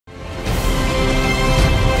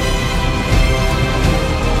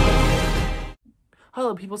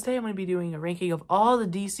Hello people, today I'm going to be doing a ranking of all the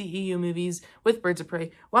DCEU movies with Birds of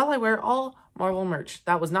Prey while I wear all Marvel merch.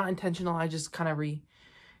 That was not intentional, I just kind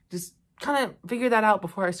of figured that out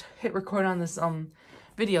before I hit record on this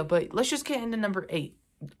video. But let's just get into number 8.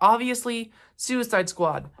 Obviously, Suicide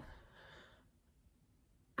Squad.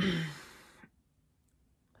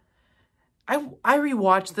 I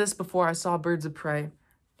rewatched this before I saw Birds of Prey,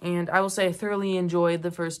 and I will say I thoroughly enjoyed the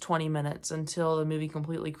first 20 minutes until the movie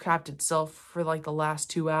completely crapped itself for like the last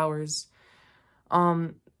 2 hours.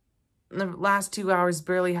 The last 2 hours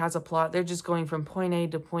barely has a plot. They're just going from point A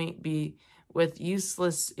to point B with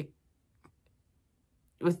useless... It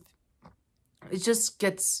just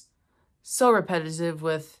gets so repetitive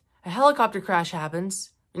with a helicopter crash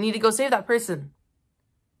happens. We need to go save that person.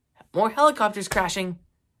 More helicopters crashing.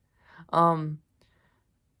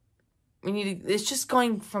 It's just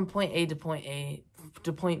going from point A to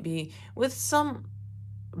point B with some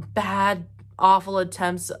bad, awful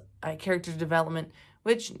attempts at character development,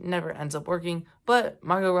 which never ends up working. But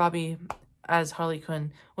Margot Robbie as Harley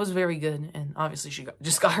Quinn was very good, and obviously she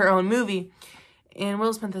just got her own movie. And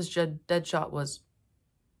Will Smith as Deadshot was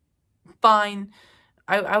fine.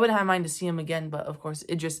 I wouldn't have mind to see him again, but of course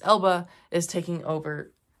Idris Elba is taking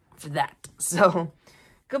over for that. So,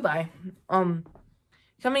 goodbye.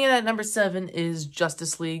 Coming in at number 7 is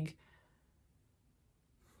Justice League.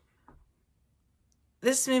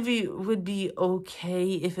 This movie would be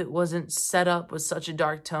okay if it wasn't set up with such a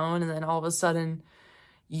dark tone, and then all of a sudden,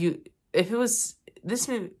 DC's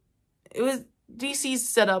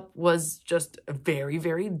setup was just a very,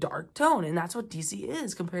 very dark tone, and that's what DC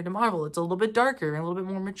is compared to Marvel. It's a little bit darker and a little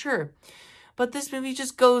bit more mature. But this movie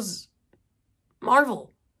just goes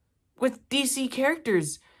Marvel with DC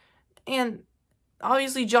characters, and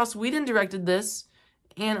obviously Joss Whedon directed this,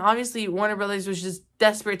 and obviously Warner Brothers was just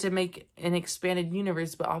desperate to make an expanded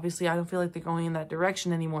universe, but obviously I don't feel like they're going in that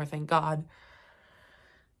direction anymore, thank God.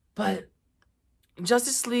 But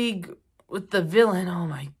Justice League with the villain, oh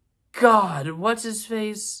my God, what's his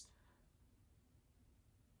face?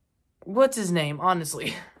 What's his name,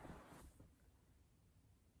 honestly?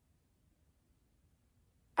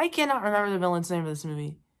 I cannot remember the villain's name of this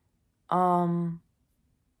movie. The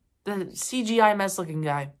CGI mess-looking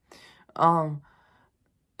guy.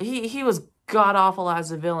 He was god-awful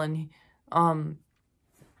as a villain.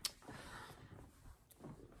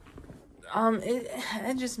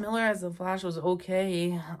 Edris Miller as the Flash was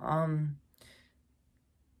okay.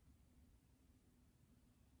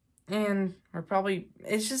 And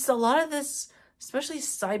it's just a lot of this, especially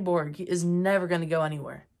Cyborg, is never going to go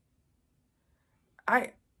anywhere. Are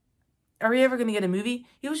we ever going to get a movie?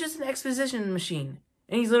 He was just an exposition machine.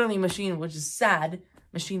 And he's literally a machine, which is sad.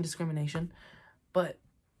 Machine discrimination. But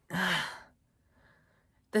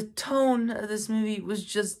the tone of this movie was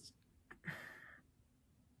just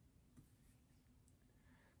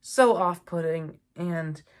so off-putting.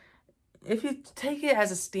 And if you take it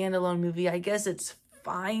as a standalone movie, I guess it's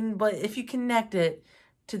fine. But if you connect it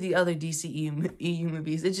to the other DCEU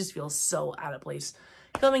movies, it just feels so out of place.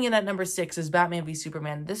 Coming in at number 6 is Batman v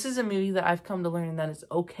Superman. This is a movie that I've come to learn that it's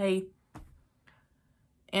okay.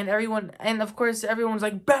 And of course, everyone's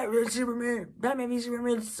like, Batman v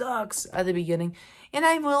Superman sucks at the beginning. And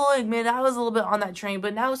I will admit, I was a little bit on that train,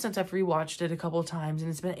 but now since I've rewatched it a couple of times, and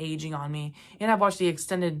it's been aging on me, and I've watched the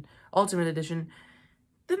extended Ultimate Edition,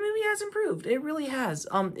 the movie has improved. It really has.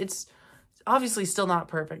 It's obviously still not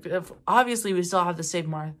perfect. Obviously, we still have the Save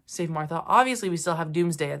Martha. Obviously, we still have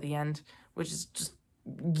Doomsday at the end, which is just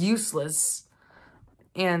useless.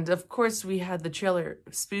 And, of course, we had the trailer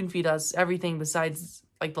spoon-feed us everything besides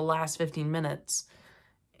like the last 15 minutes.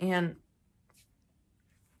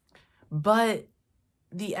 But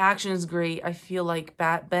the action is great. I feel like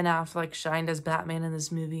Ben Affleck shined as Batman in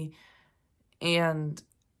this movie. And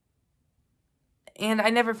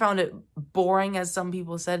I never found it boring, as some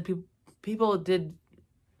people said. People did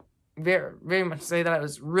very, very much say that it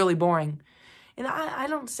was really boring. And I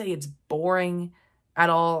don't say it's boring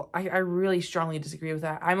at all. I really strongly disagree with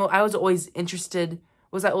that. I was always interested.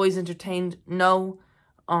 Was I always entertained? No.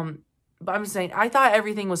 But I'm saying, I thought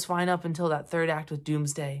everything was fine up until that third act with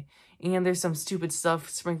Doomsday. And there's some stupid stuff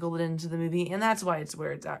sprinkled into the movie, and that's why it's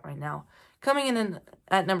where it's at right now. Coming in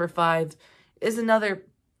at number 5 is another,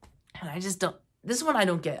 and this one I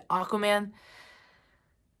don't get. Aquaman.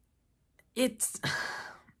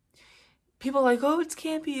 People are like, oh, it's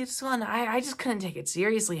campy, it's fun. I just couldn't take it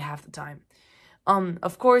seriously half the time.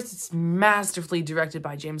 Of course, it's masterfully directed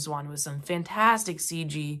by James Wan with some fantastic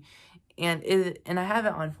CG. And I have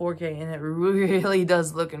it on 4K, and it really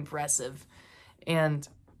does look impressive. And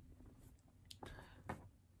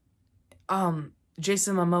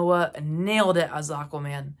Jason Momoa nailed it as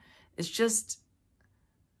Aquaman. It's just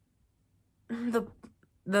the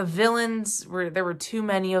villains there were too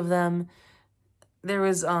many of them. There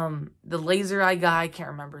was the laser eye guy, I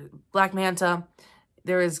can't remember. Black Manta.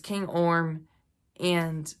 There was King Orm,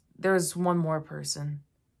 and there was one more person.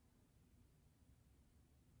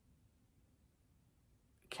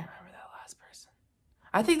 I can't remember that last person.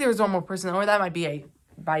 I think there was one more person, or that might be it.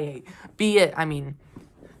 That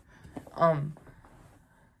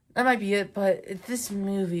might be it, but this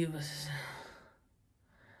movie was...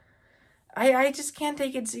 I just can't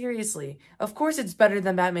take it seriously. Of course, it's better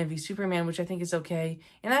than Batman v Superman, which I think is okay.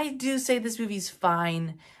 And I do say this movie's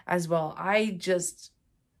fine as well. I just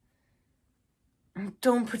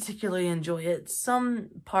don't particularly enjoy it. Some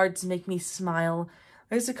parts make me smile.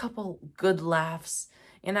 There's a couple good laughs,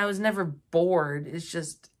 and I was never bored. It's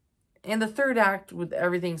just... And the third act, with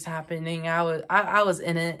everything's happening, I was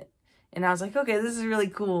in it, and I was like, okay, this is really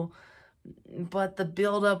cool. But the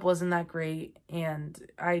build-up wasn't that great, and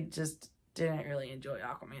I just didn't really enjoy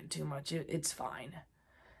Aquaman too much. It's fine.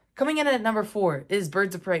 Coming in at number 4 is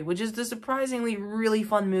Birds of Prey, which is the surprisingly really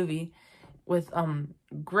fun movie with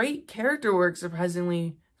great character work,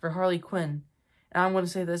 surprisingly, for Harley Quinn. And I'm going to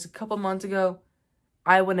say this, a couple months ago,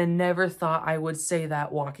 I would have never thought I would say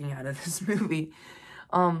that walking out of this movie.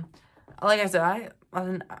 Like I said,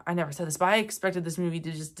 I never said this, but I expected this movie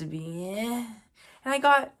to be eh. And I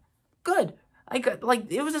got good.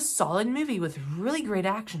 It was a solid movie with really great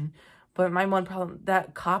action. But my one problem,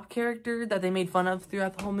 that cop character that they made fun of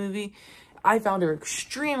throughout the whole movie, I found her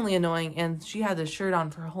extremely annoying, and she had this shirt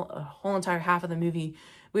on for a whole entire half of the movie,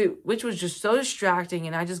 which was just so distracting,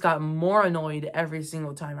 and I just got more annoyed every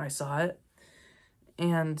single time I saw it.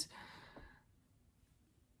 And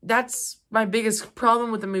that's my biggest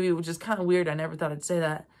problem with the movie, which is kind of weird. I never thought I'd say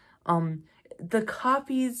that. The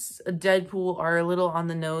copies of Deadpool are a little on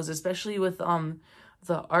the nose, especially with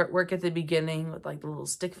the artwork at the beginning with like the little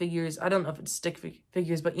stick figures. I don't know if it's stick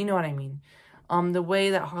figures, but you know what I mean. The way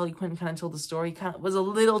that Harley Quinn kind of told the story kind of was a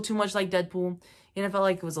little too much like Deadpool. And I felt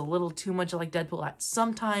like it was a little too much like Deadpool at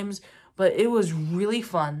some times, but it was really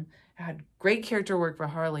fun. It had great character work for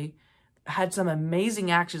Harley. It had some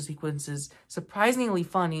amazing action sequences, surprisingly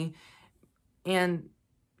funny. And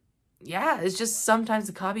yeah, it's just sometimes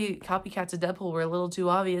the copycats of Deadpool were a little too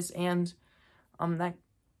obvious, and that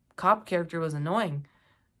cop character was annoying.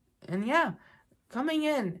 And yeah, coming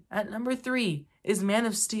in at number 3 is Man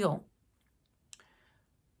of Steel.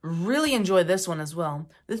 Really enjoy this one as well.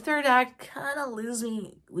 The third act kind of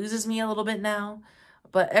loses me a little bit now,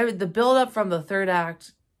 but the build up from the third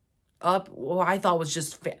act up, I thought was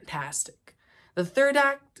just fantastic. The third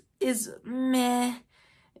act is meh.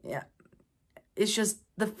 Yeah, it's just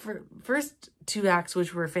the first 2 acts,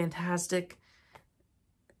 which were fantastic,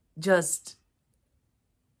 just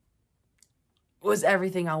was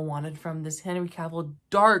everything I wanted from this Henry Cavill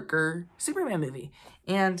darker Superman movie.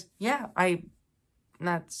 And yeah,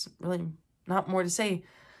 that's really not more to say.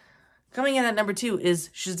 Coming in at number 2 is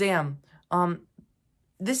Shazam.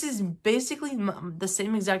 This is basically the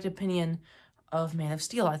same exact opinion of Man of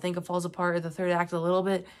Steel. I think it falls apart at the third act a little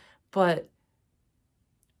bit, but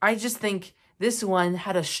I just think this one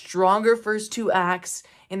had a stronger first 2 acts,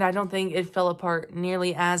 and I don't think it fell apart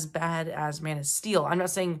nearly as bad as Man of Steel. I'm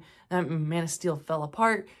not saying that Man of Steel fell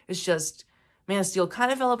apart. It's just Man of Steel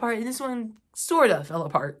kind of fell apart, and this one sort of fell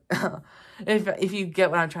apart. if you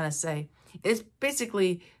get what I'm trying to say. It's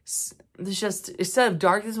basically, it's just, instead of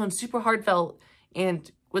dark, this one's super heartfelt,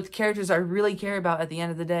 and with characters I really care about at the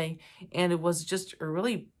end of the day. And it was just a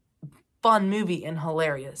really fun movie and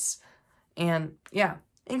hilarious. And yeah.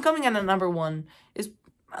 And coming in at number 1 is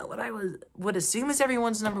what I would assume is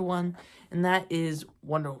everyone's number 1, and that is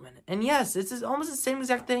Wonder Woman. And yes, this is almost the same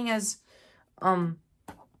exact thing as Shazam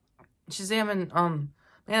and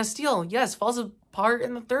Man of Steel. Yes, falls apart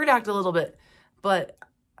in the third act a little bit, but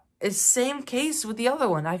it's same case with the other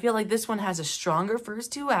one. I feel like this one has a stronger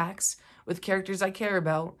first 2 acts with characters I care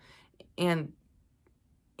about,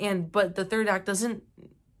 but the third act doesn't,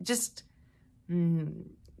 just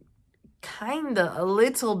kinda a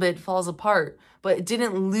little bit falls apart, but it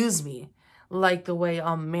didn't lose me like the way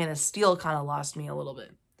Man of Steel kind of lost me a little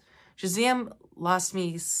bit. Shazam lost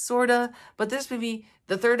me sorta, but this movie,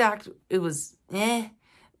 the third act, it was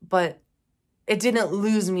but it didn't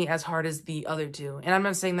lose me as hard as the other 2. And I'm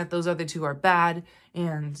not saying that those other 2 are bad,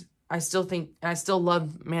 and I still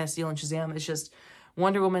love Man of Steel and Shazam. It's just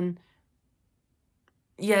Wonder Woman,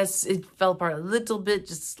 yes, it fell apart a little bit,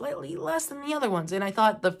 just slightly less than the other ones. And I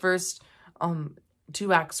thought the first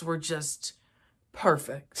 2 acts were just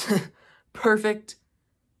perfect. Perfect.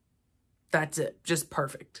 That's it. Just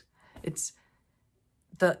perfect.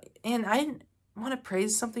 and I want to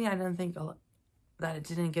praise something I didn't think that it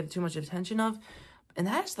didn't get too much attention of, and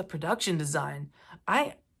that's the production design.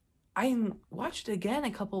 I watched it again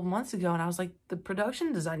a couple of months ago, and I was like, the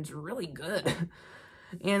production design is really good.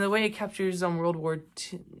 And the way it captures World War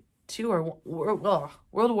II or World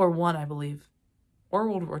War One, I believe, or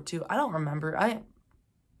World War II. I don't remember.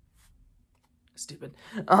 Stupid.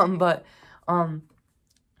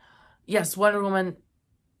 Yes, Wonder Woman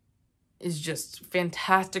is just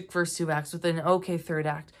fantastic first 2 acts with an okay third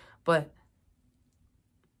act, but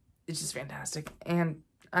it's just fantastic. And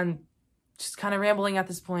I'm just kind of rambling at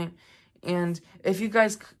this point. And if you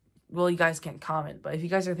guys, well, you guys can't comment, but if you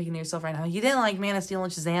guys are thinking to yourself right now, you didn't like Man of Steel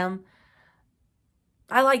and Shazam,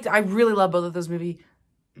 I really love both of those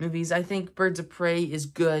movies. I think Birds of Prey is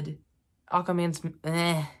good. Aquaman's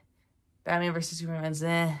eh. Batman vs. Superman's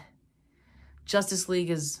eh. Justice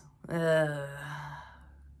League is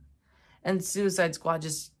and Suicide Squad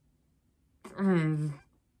just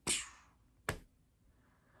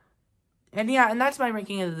And yeah, and that's my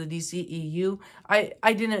ranking of the DCEU.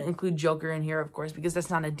 I didn't include Joker in here, of course, because that's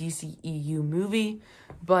not a DCEU movie.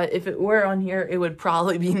 But if it were on here, it would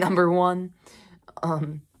probably be movie 1.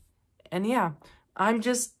 And yeah, I'm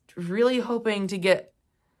just really hoping to get...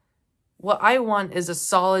 What I want is a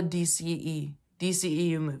solid DCEU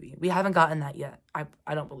movie. We haven't gotten that yet, I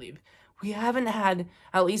don't believe. We haven't had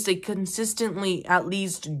at least a consistently, at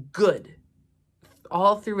least good,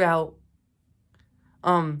 all throughout,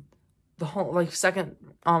 the whole, like, first,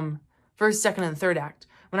 second, and third act.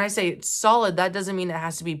 When I say it's solid, that doesn't mean it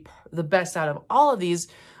has to be the best out of all of these.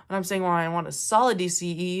 When I'm saying, well, I want a solid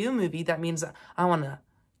DCEU movie, that means I want a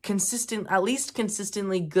at least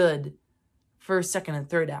consistently good first, second, and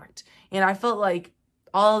third act. And I felt like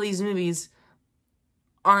all of these movies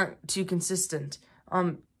aren't too consistent.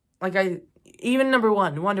 Even number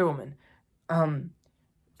 1, Wonder Woman.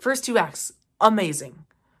 First 2 acts, amazing.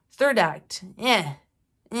 Third act,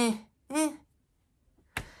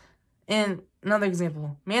 And another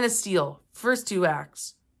example, Man of Steel, first 2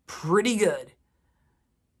 acts, pretty good.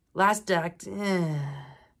 Last act,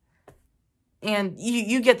 And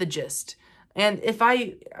you get the gist. And if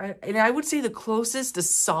I would say the closest to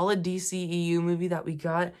solid DCEU movie that we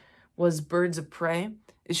got was Birds of Prey.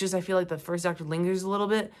 It's just I feel like the first act lingers a little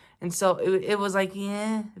bit. And so it was like,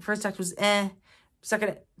 the first act was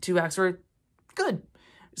second 2 acts were good.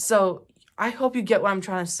 So I hope you get what I'm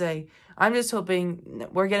trying to say. I'm just hoping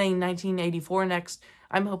we're getting 1984 next.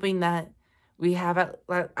 I'm hoping that we have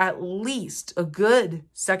at least a good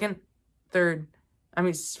first,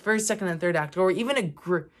 second, and third act, or even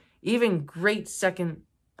great second,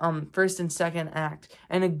 first and second act,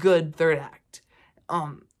 and a good third act.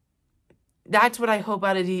 That's what I hope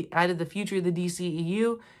out of the future of the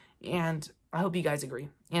DCEU, and I hope you guys agree.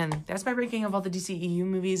 And that's my ranking of all the DCEU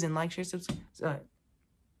movies, and like, share, subscribe.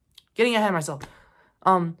 Getting ahead of myself.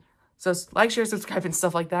 So like, share, subscribe, and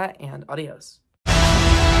stuff like that, and adios.